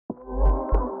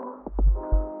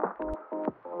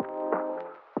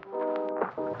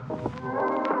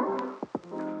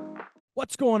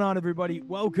What's going on, everybody?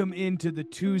 Welcome into the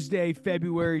Tuesday,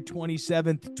 February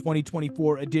 27th,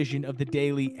 2024 edition of the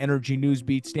Daily Energy News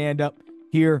Beat Stand-Up.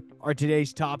 Here are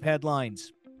today's top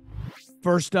headlines.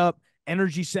 First up,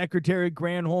 Energy Secretary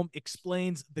Granholm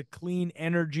explains the clean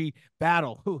energy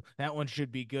battle. Ooh, that one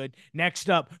should be good. Next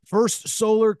up, First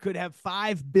Solar could have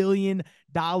 $5 billion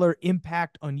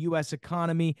impact on U.S.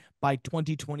 economy by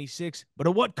 2026. But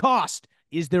at what cost?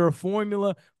 Is there a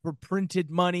formula for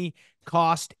printed money,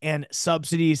 cost, and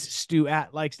subsidies? Stu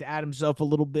likes to add himself a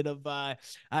little bit of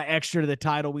extra to the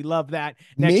title. We love that.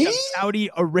 Next up, Saudi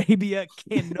Arabia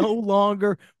can no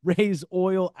longer raise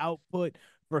oil output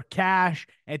for cash.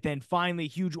 And then finally,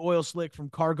 huge oil slick from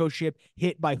cargo ship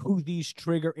hit by Houthis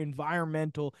trigger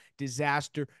environmental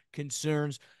disaster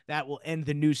concerns. That will end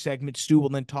the news segment. Stu will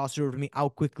then toss it over to me. I'll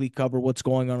quickly cover what's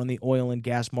going on the oil and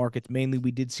gas markets. Mainly,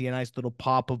 we did see a nice little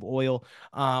pop of oil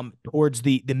towards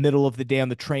the middle of the day on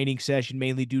the trading session,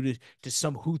 mainly due to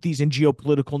some Houthis and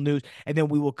geopolitical news. And then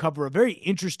we will cover a very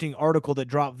interesting article that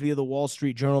dropped via the Wall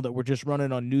Street Journal that we're just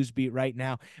running on Newsbeat right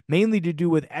now, mainly to do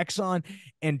with Exxon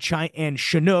and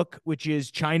Chinook, which is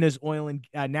China's oil and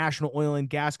national oil and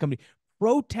gas company,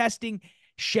 protesting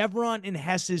Chevron and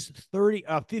Hess's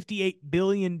 $58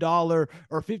 billion or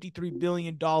 $53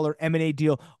 billion M&A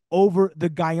deal over the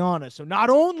Guyana. So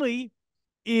not only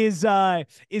is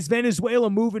Venezuela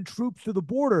moving troops to the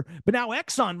border, but now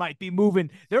Exxon might be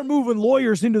they're moving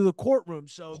lawyers into the courtroom.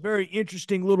 So very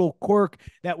interesting little quirk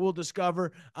that we'll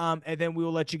discover. And then we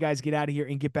will let you guys get out of here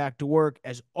and get back to work.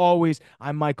 As always,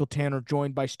 I'm Michael Tanner,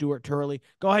 joined by Stuart Turley.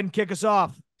 Go ahead and kick us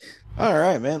off. All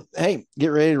right, man. Hey, get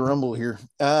ready to rumble here.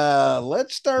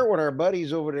 Let's start with our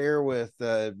buddies over there with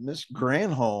Miss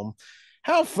Granholm.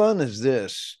 How fun is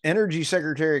this? Energy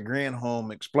Secretary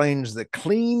Granholm explains the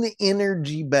clean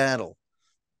energy battle.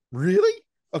 Really?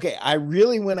 Okay, I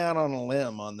really went out on a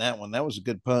limb on that one. That was a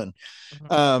good pun.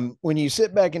 When you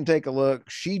sit back and take a look,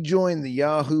 she joined the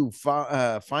Yahoo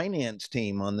finance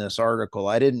team on this article.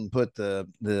 I didn't put the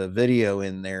video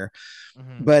in there,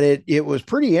 but it was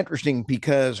pretty interesting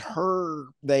because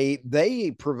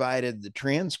they provided the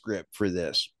transcript for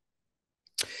this.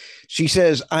 She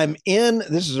says,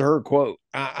 this is her quote,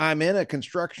 I'm in a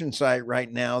construction site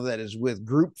right now that is with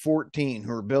Group 14,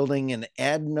 who are building an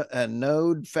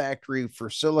anode factory for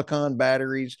silicon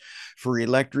batteries for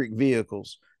electric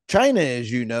vehicles. China, as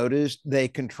you noticed, they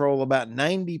control about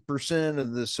 90%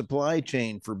 of the supply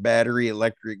chain for battery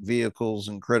electric vehicles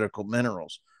and critical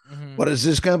minerals. What is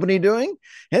this company doing?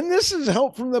 And this is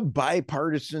help from the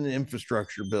bipartisan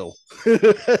infrastructure bill.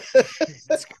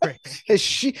 That's great.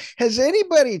 Has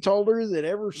anybody told her that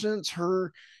ever since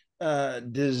her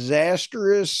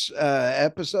disastrous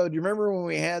episode, you remember when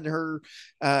we had her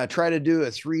try to do a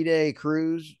 3-day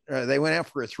cruise? They went out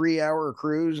for a 3-hour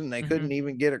cruise and they couldn't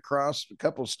even get across a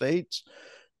couple states.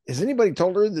 Has anybody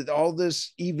told her that all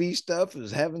this EV stuff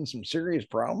is having some serious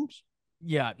problems?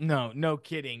 Yeah, no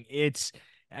kidding. It's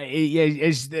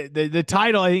the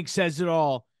title, I think, says it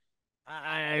all.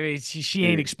 I mean, she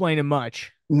ain't explaining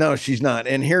much. No, she's not.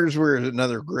 And here's where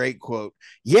another great quote.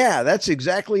 Yeah, that's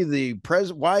exactly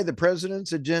why the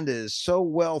president's agenda is so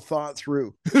well thought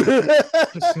through.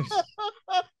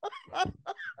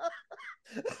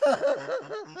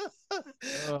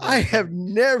 I have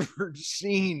never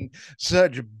seen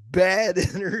such bad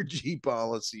energy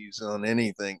policies on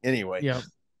anything. Anyway, yeah.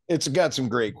 It's got some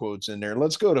great quotes in there.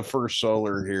 Let's go to First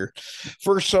Solar here.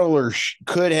 First Solar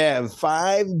could have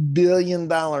 $5 billion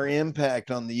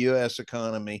impact on the U.S.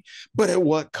 economy, but at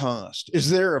what cost? Is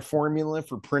there a formula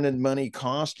for printed money,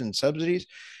 cost, and subsidies?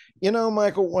 You know,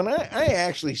 Michael, when I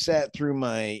actually sat through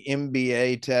my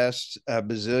MBA test a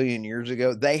bazillion years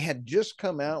ago, they had just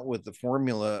come out with the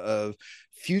formula of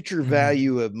future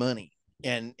value of money.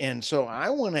 And so I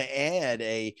want to add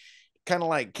a kind of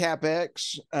like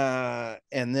CapEx,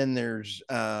 and then there's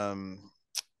when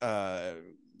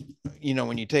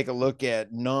you take a look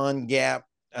at non-GAAP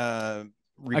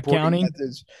reporting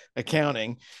methods,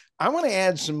 accounting, I want to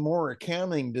add some more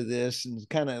accounting to this and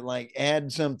kind of like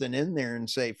add something in there and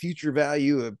say future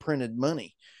value of printed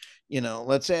money.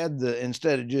 Let's add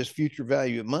instead of just future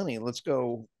value of money, let's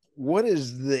go, what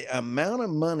is the amount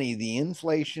of money the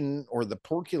inflation or the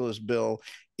porculus bill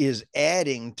is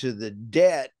adding to the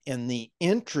debt and the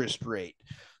interest rate?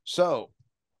 So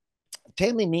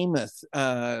Tammy Nemeth,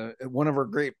 one of our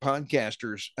great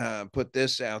podcasters, put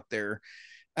this out there.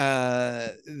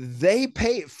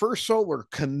 First Solar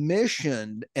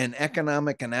commissioned an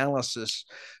economic analysis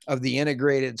of the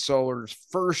integrated solar's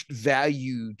first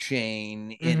value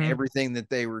chain in everything that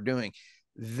they were doing.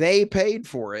 They paid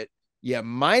for it. You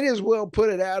might as well put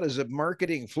it out as a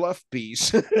marketing fluff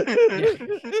piece. Yeah.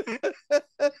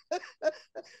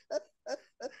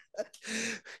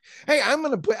 Hey, I'm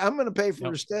gonna pay for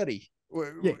Nope. a study. Yeah.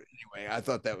 Anyway, I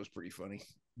thought that was pretty funny.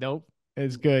 Nope.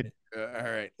 It's good. All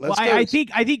right, Well, let's go. I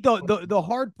think the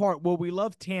hard part. Well, we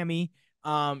love Tammy.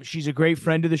 She's a great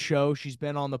friend of the show. She's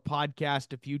been on the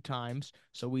podcast a few times,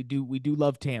 so we do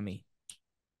love Tammy.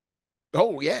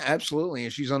 Oh yeah, absolutely.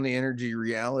 And she's on the Energy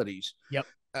Realities. Yep.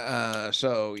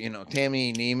 So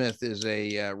Tammy Nemeth is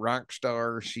a rock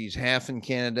star. She's half in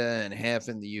Canada and half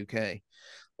in the UK.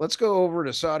 Let's go over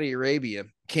to Saudi Arabia.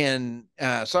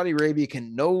 Saudi Arabia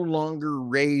can no longer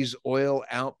raise oil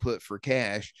output for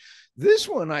cash. This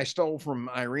one I stole from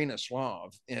Irina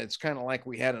Slav. It's kind of like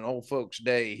we had an old folks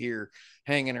day here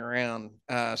hanging around.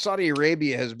 Saudi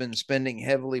Arabia has been spending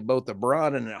heavily both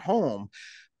abroad and at home,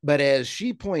 but as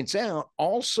she points out,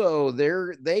 also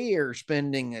they are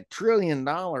spending $1 trillion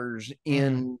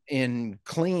in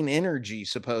clean energy,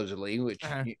 supposedly, which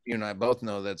you and I both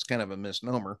know that's kind of a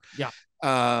misnomer. Yeah.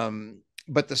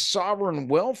 But the sovereign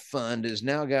wealth fund has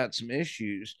now got some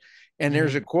issues. And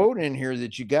there's a quote in here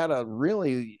that you got to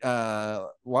really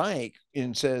like,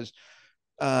 and says,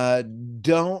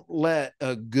 don't let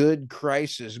a good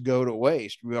crisis go to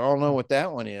waste. We all know what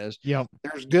that one is. Yep.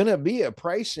 There's going to be a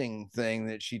pricing thing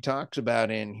that she talks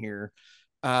about in here.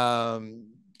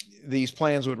 These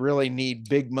plans would really need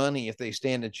big money if they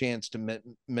stand a chance to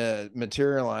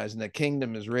materialize, and the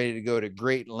kingdom is ready to go to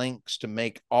great lengths to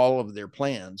make all of their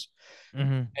plans.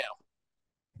 Now,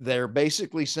 they're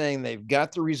basically saying they've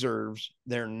got the reserves.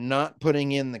 They're not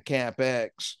putting in the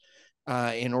CapEx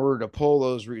in order to pull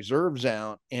those reserves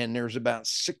out. And there's about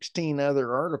 16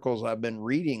 other articles I've been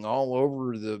reading all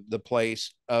over the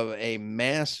place of a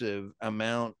massive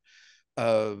amount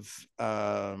of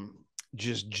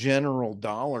just general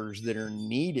dollars that are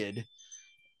needed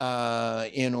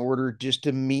in order just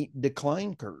to meet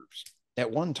decline curves.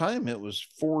 At one time, it was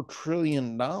 $4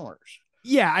 trillion.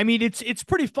 Yeah, I mean it's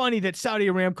pretty funny that Saudi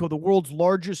Aramco, the world's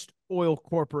largest oil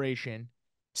corporation,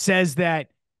 says that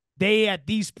they at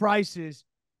these prices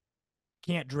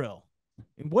can't drill.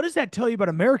 And what does that tell you about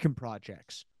American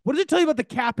projects? What does it tell you about the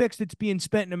CapEx that's being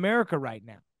spent in America right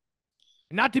now?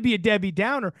 Not to be a Debbie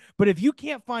Downer, but if you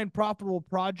can't find profitable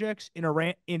projects in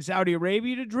Saudi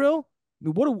Arabia to drill, I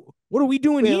mean, what are we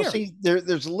doing here? See,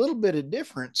 there's a little bit of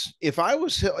difference. If I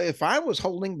was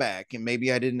holding back, and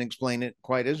maybe I didn't explain it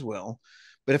quite as well,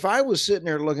 but if I was sitting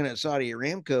there looking at Saudi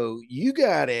Aramco, you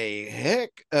got a heck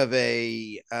of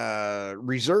a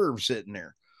reserve sitting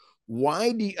there.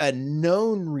 Why do a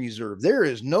known reserve? There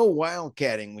is no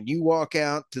wildcatting when you walk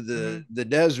out to the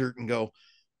desert and go,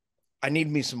 I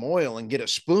need me some oil, and get a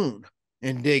spoon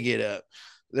and dig it up.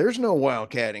 There's no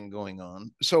wildcatting going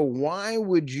on. So why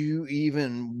would you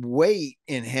even wait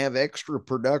and have extra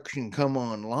production come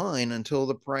online until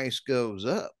the price goes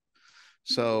up?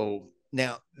 So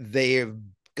now they have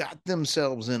got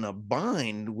themselves in a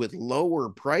bind with lower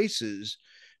prices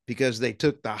because they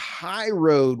took the high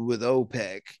road with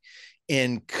OPEC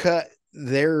and cut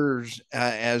theirs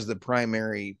as the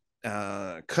primary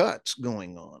cuts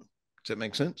going on. Does that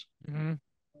make sense?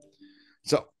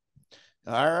 So,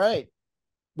 all right.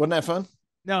 Wasn't that fun?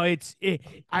 No,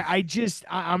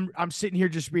 I'm sitting here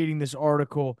just reading this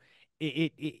article.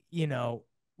 It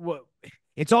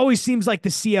always seems like the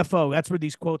CFO. That's where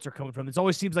these quotes are coming from. It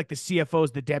always seems like the CFO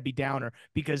is the Debbie Downer,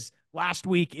 because last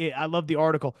week, I love the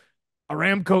article.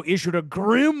 Aramco issued a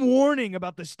grim warning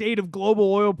about the state of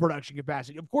global oil production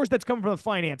capacity. Of course, that's coming from the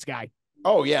finance guy.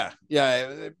 Oh yeah,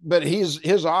 yeah. But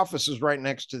his office is right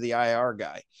next to the IR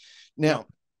guy. Now,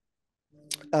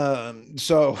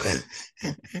 so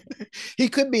he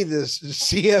could be the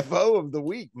CFO of the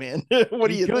week, man. What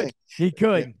do you think? He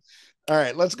could. Yeah. All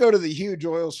right, let's go to the huge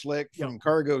oil slick from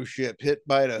cargo ship hit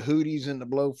by the Houthis and the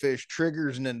blowfish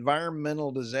triggers an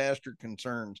environmental disaster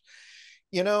concerns.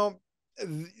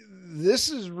 This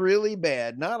is really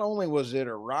bad. Not only was it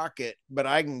a rocket, but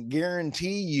I can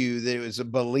guarantee you that it was a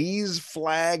Belize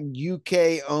flagged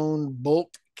UK owned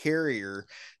bulk carrier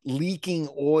leaking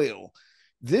oil.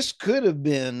 This could have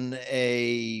been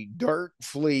a dark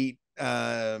fleet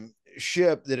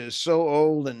ship that is so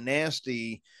old and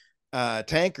nasty,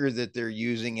 tanker that they're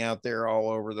using out there all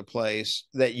over the place,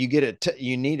 that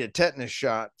you need a tetanus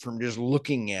shot from just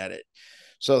looking at it.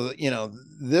 So,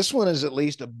 this one is at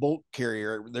least a bulk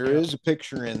carrier. There is a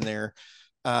picture in there.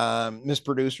 Miss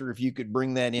Producer, if you could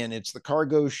bring that in. It's the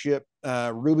cargo ship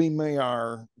Ruby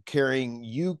Mayar carrying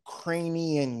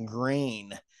Ukrainian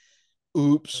grain.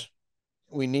 Oops.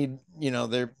 We need,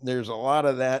 there's a lot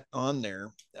of that on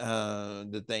there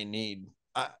that they need.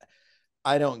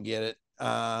 I don't get it.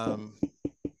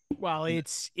 Well, and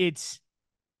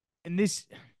this,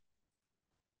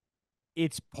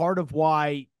 it's part of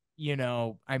why,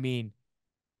 I mean,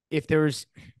 if there's,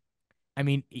 I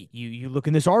mean, you look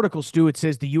in this article, Stu, it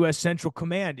says the U.S. Central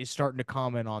Command is starting to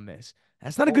comment on this.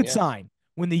 That's not a Oh good yeah. sign.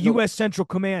 When the Nope. U.S. Central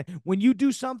Command, when you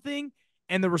do something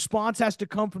and the response has to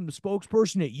come from the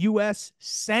spokesperson at U.S.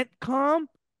 CENTCOM,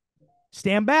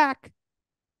 stand back.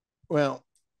 Well,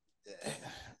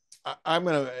 I'm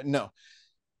gonna no.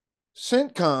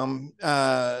 CENTCOM,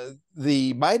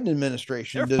 the Biden They're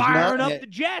administration does not. firing up the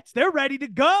jets. They're ready to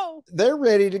go. They're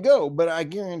ready to go, but I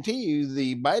guarantee you,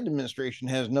 the Biden administration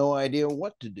has no idea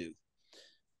what to do.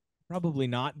 Probably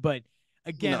not, but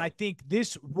again, I No. think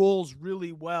this rolls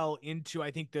really well into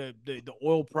I think the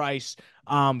oil price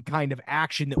kind of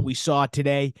action that we saw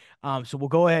today. So we'll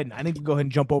go ahead and I think we'll go ahead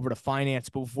and jump over to finance.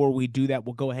 But before we do that,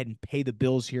 we'll go ahead and pay the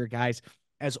bills here, guys.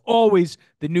 As always,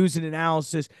 the news and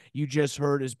analysis you just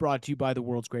heard is brought to you by the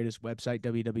world's greatest website,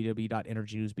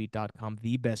 www.energynewsbeat.com,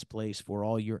 the best place for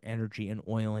all your energy and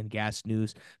oil and gas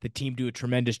news. The team do a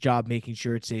tremendous job making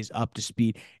sure it stays up to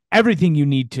speed. Everything you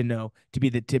need to know to be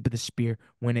the tip of the spear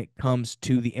when it comes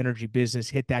to the energy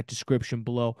business. Hit that description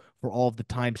below for all of the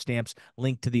timestamps.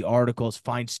 Link to the articles.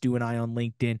 Find Stu and I on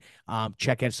LinkedIn.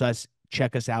 Check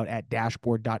us out at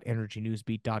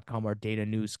dashboard.energynewsbeat.com, our data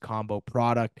news combo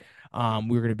product.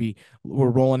 We're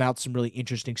rolling out some really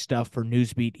interesting stuff for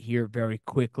Newsbeat here very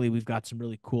quickly. We've got some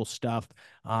really cool stuff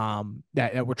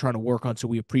that we're trying to work on. So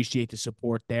we appreciate the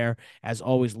support there. As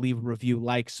always, leave a review,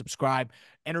 like, subscribe,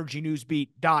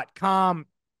 energynewsbeat.com.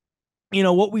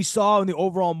 What we saw in the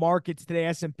overall markets today,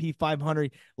 S&P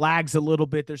 500 lags a little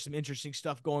bit. There's some interesting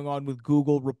stuff going on with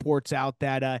Google. Reports out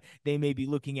that they may be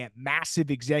looking at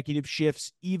massive executive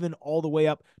shifts, even all the way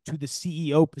up to the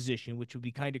CEO position, which would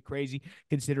be kind of crazy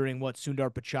considering what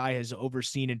Sundar Pichai has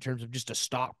overseen in terms of just a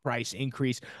stock price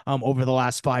increase over the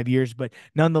last 5 years. But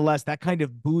nonetheless, that kind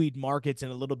of buoyed markets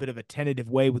in a little bit of a tentative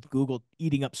way with Google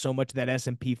eating up so much of that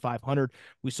S&P 500.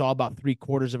 We saw about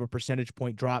 3/4 of a percentage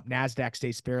point drop. NASDAQ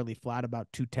stays fairly flat, about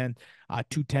 2/10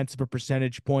 of a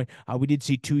percentage point. We did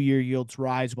see 2-year yields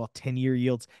rise while 10-year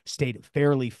yields stayed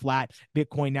fairly flat.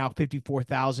 Bitcoin now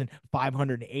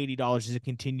 $54,580 as it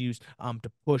continues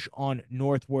to push on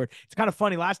northward. It's kind of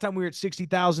funny. Last time we were at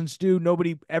 60,000, Stu,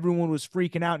 everyone was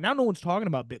freaking out. Now no one's talking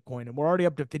about Bitcoin, and we're already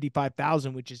up to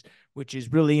 55,000, which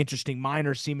is really interesting.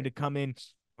 Miners seeming to come in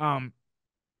and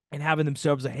having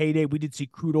themselves a heyday. We did see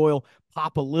crude oil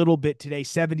pop a little bit today,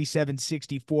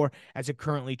 77.64 as it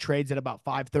currently trades at about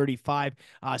 5:35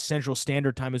 Central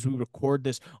Standard Time as we record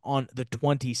this on the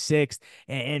 26th.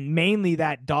 And mainly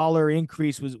that dollar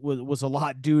increase was a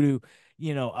lot due to,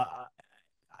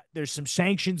 there's some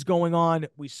sanctions going on.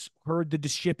 We heard the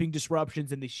shipping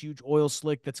disruptions and this huge oil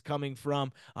slick that's coming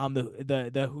from the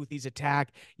Houthis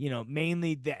attack.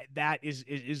 Mainly that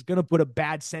is going to put a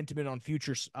bad sentiment on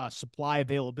future supply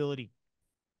availability,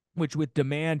 which with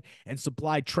demand and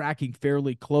supply tracking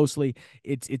fairly closely,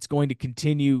 it's going to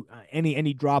continue.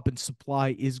 Any drop in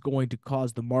supply is going to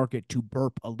cause the market to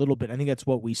burp a little bit. I think that's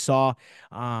what we saw.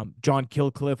 John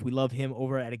Kilcliffe, we love him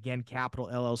over at Again Capital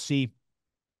LLC.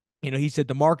 He said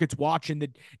the market's watching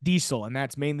the diesel, and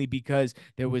that's mainly because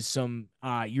there was some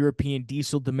European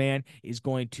diesel demand is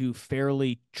going to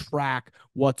fairly track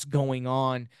what's going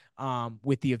on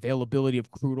with the availability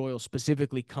of crude oil,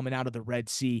 specifically coming out of the Red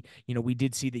Sea. We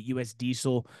did see the U.S.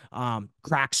 diesel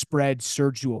crack spread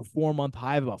surge to a 4-month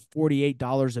high of about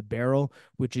 $48 a barrel,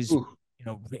 which is,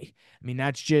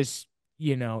 that's just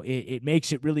it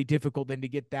makes it really difficult then to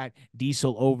get that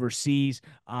diesel overseas.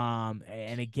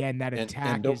 And again, that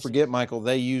attack and don't forget, Michael,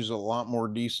 they use a lot more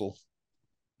diesel.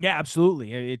 Yeah,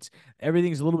 absolutely.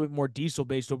 Everything's a little bit more diesel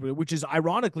based over there, which is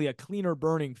ironically a cleaner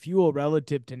burning fuel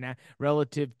relative to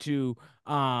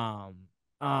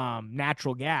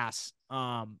natural gas.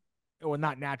 Or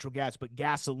not natural gas, but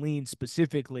gasoline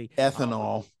specifically.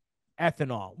 Ethanol.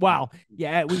 Ethanol. Wow.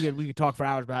 Yeah, we could talk for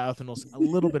hours about ethanol. A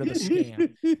little bit of a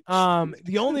scam.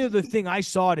 The only other thing I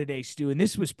saw today, Stu, and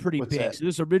this was pretty What's big. that? So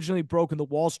this originally broke in the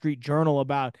Wall Street Journal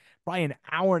about probably an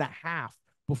hour and a half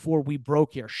before we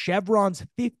broke here. Chevron's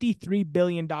 $53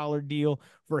 billion deal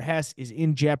for Hess is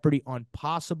in jeopardy on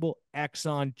possible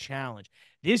Exxon challenge.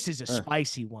 This is a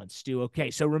spicy one, Stu.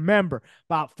 Okay, so remember,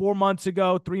 about 3 months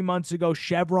ago,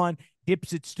 Chevron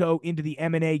dips its toe into the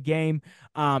M&A game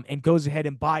and goes ahead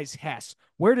and buys Hess.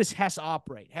 Where does Hess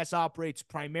operate? Hess operates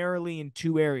primarily in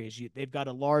 2 areas. They've got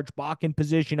a large Bakken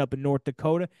position up in North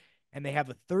Dakota, and they have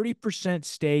a 30%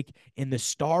 stake in the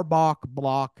Starbach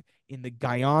block in the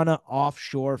Guyana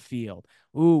offshore field.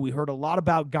 Ooh, we heard a lot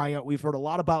about Guyana. We've heard a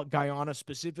lot about Guyana,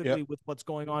 specifically with what's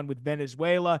going on with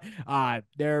Venezuela.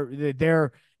 Their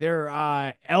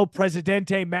El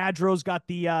Presidente Madro's got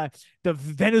the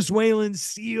Venezuelan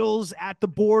SEALs at the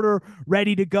border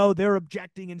ready to go. They're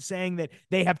objecting and saying that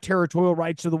they have territorial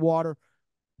rights to the water.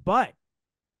 But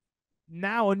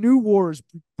now a new war is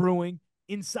brewing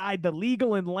inside the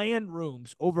legal and land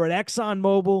rooms over at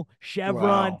ExxonMobil,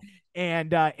 Chevron, Wow.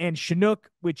 and Chinook,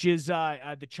 which is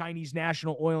the Chinese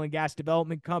National Oil and Gas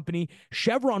Development Company.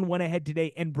 Chevron went ahead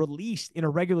today and released in a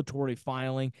regulatory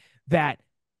filing that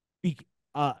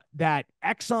that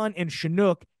Exxon and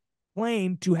Chinook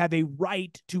claim to have a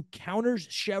right to counter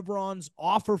Chevron's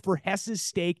offer for Hess's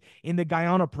stake in the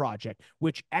Guyana project,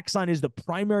 which Exxon is the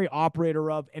primary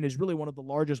operator of and is really one of the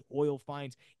largest oil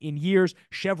finds in years.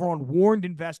 Chevron warned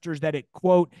investors that it,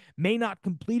 quote, may not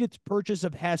complete its purchase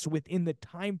of Hess within the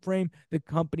time frame the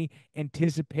company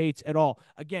anticipates at all.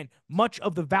 Again, much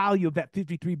of the value of that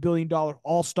 $53 billion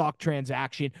all-stock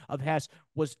transaction of Hess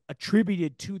was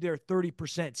attributed to their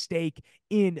 30% stake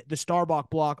in the Starbuck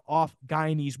block off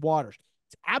Guyanese waters.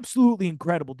 It's absolutely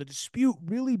incredible. The dispute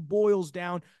really boils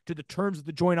down to the terms of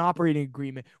the joint operating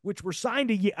agreement, which were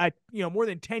signed more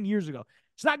than 10 years ago.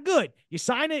 It's not good. You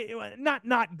sign it,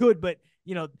 not good, but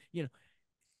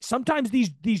sometimes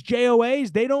these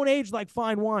JOAs, they don't age like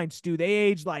fine wine, Stu. They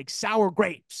age like sour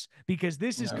grapes, because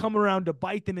this is coming around to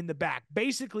bite them in the back.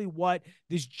 Basically, what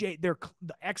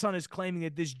Exxon is claiming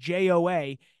that this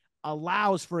JOA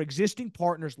allows for existing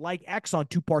partners like Exxon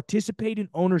to participate in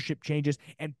ownership changes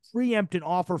and preempt an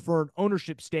offer for an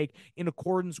ownership stake in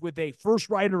accordance with a first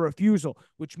right of refusal,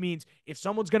 which means if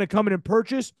someone's going to come in and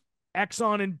purchase,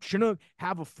 Exxon and Chinook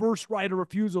have a first right of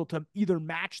refusal to either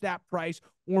match that price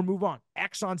or move on.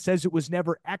 Exxon says it was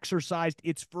never exercised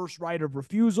its first right of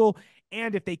refusal,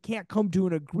 and if they can't come to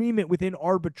an agreement within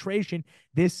arbitration,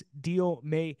 this deal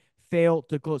may fail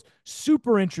to close.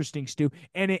 Super interesting, Stu.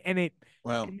 And the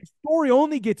story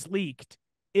only gets leaked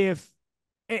if,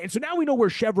 and so now we know where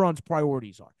Chevron's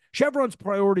priorities are. Chevron's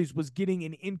priorities was getting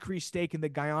an increased stake in the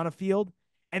Guyana field,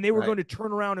 and they were going to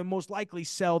turn around and most likely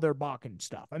sell their Bakken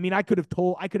stuff. I mean, I could have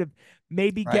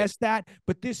maybe guessed that,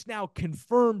 but this now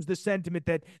confirms the sentiment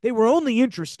that they were only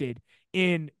interested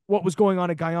in what was going on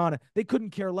in Guyana. They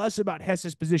couldn't care less about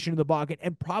Hess's position in the Bakken,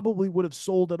 and probably would have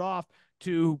sold it off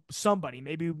to somebody.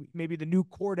 Maybe the new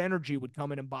Chord Energy would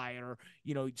come in and buy it, or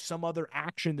some other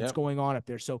action that's going on up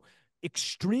there. So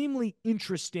extremely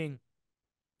interesting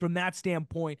from that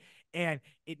standpoint. And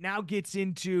it now gets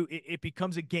into, it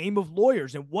becomes a game of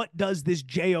lawyers. And what does this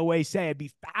JOA say? It'd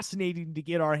be fascinating to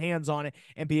get our hands on it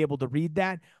and be able to read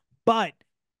that. But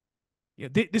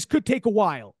this could take a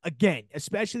while, again,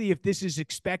 especially if this is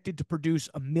expected to produce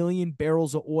 1 million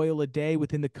barrels of oil a day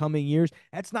within the coming years.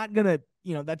 That's not going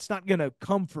to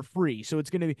come for free. So it's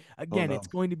going to be, it's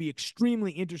going to be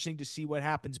extremely interesting to see what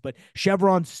happens. But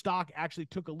Chevron's stock actually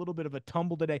took a little bit of a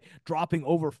tumble today, dropping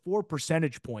over 4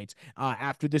 percentage points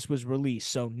after this was released.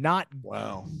 So not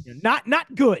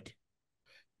good.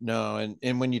 No,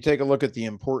 and when you take a look at the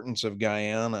importance of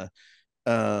Guyana,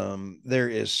 there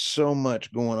is so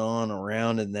much going on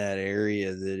around in that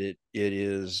area that it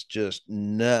is just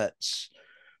nuts.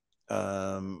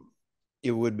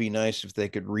 It would be nice if they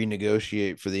could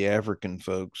renegotiate for the African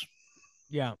folks.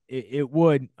 Yeah, it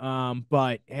would.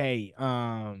 But hey,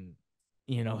 I'll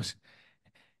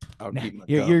keep my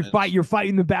you're comments. you're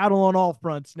fighting the battle on all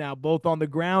fronts now, both on the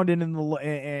ground and in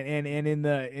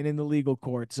the legal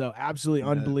court. So absolutely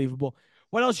unbelievable.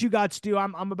 What else you got, Stu?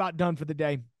 I'm about done for the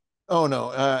day. Oh no.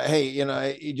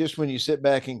 Hey, just when you sit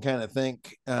back and kind of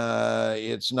think,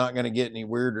 it's not going to get any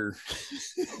weirder.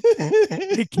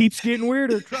 It keeps getting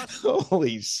weirder. Trust me.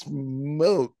 Holy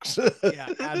smokes. Yeah,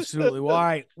 absolutely. Well, all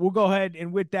right. We'll go ahead,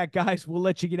 and with that, guys, we'll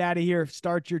let you get out of here.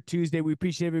 Start your Tuesday. We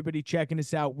appreciate everybody checking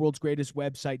us out. World's greatest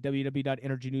website,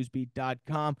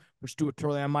 www.energynewsbeat.com. For Stuart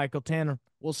Turley, I'm Michael Tanner.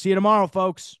 We'll see you tomorrow,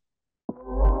 folks.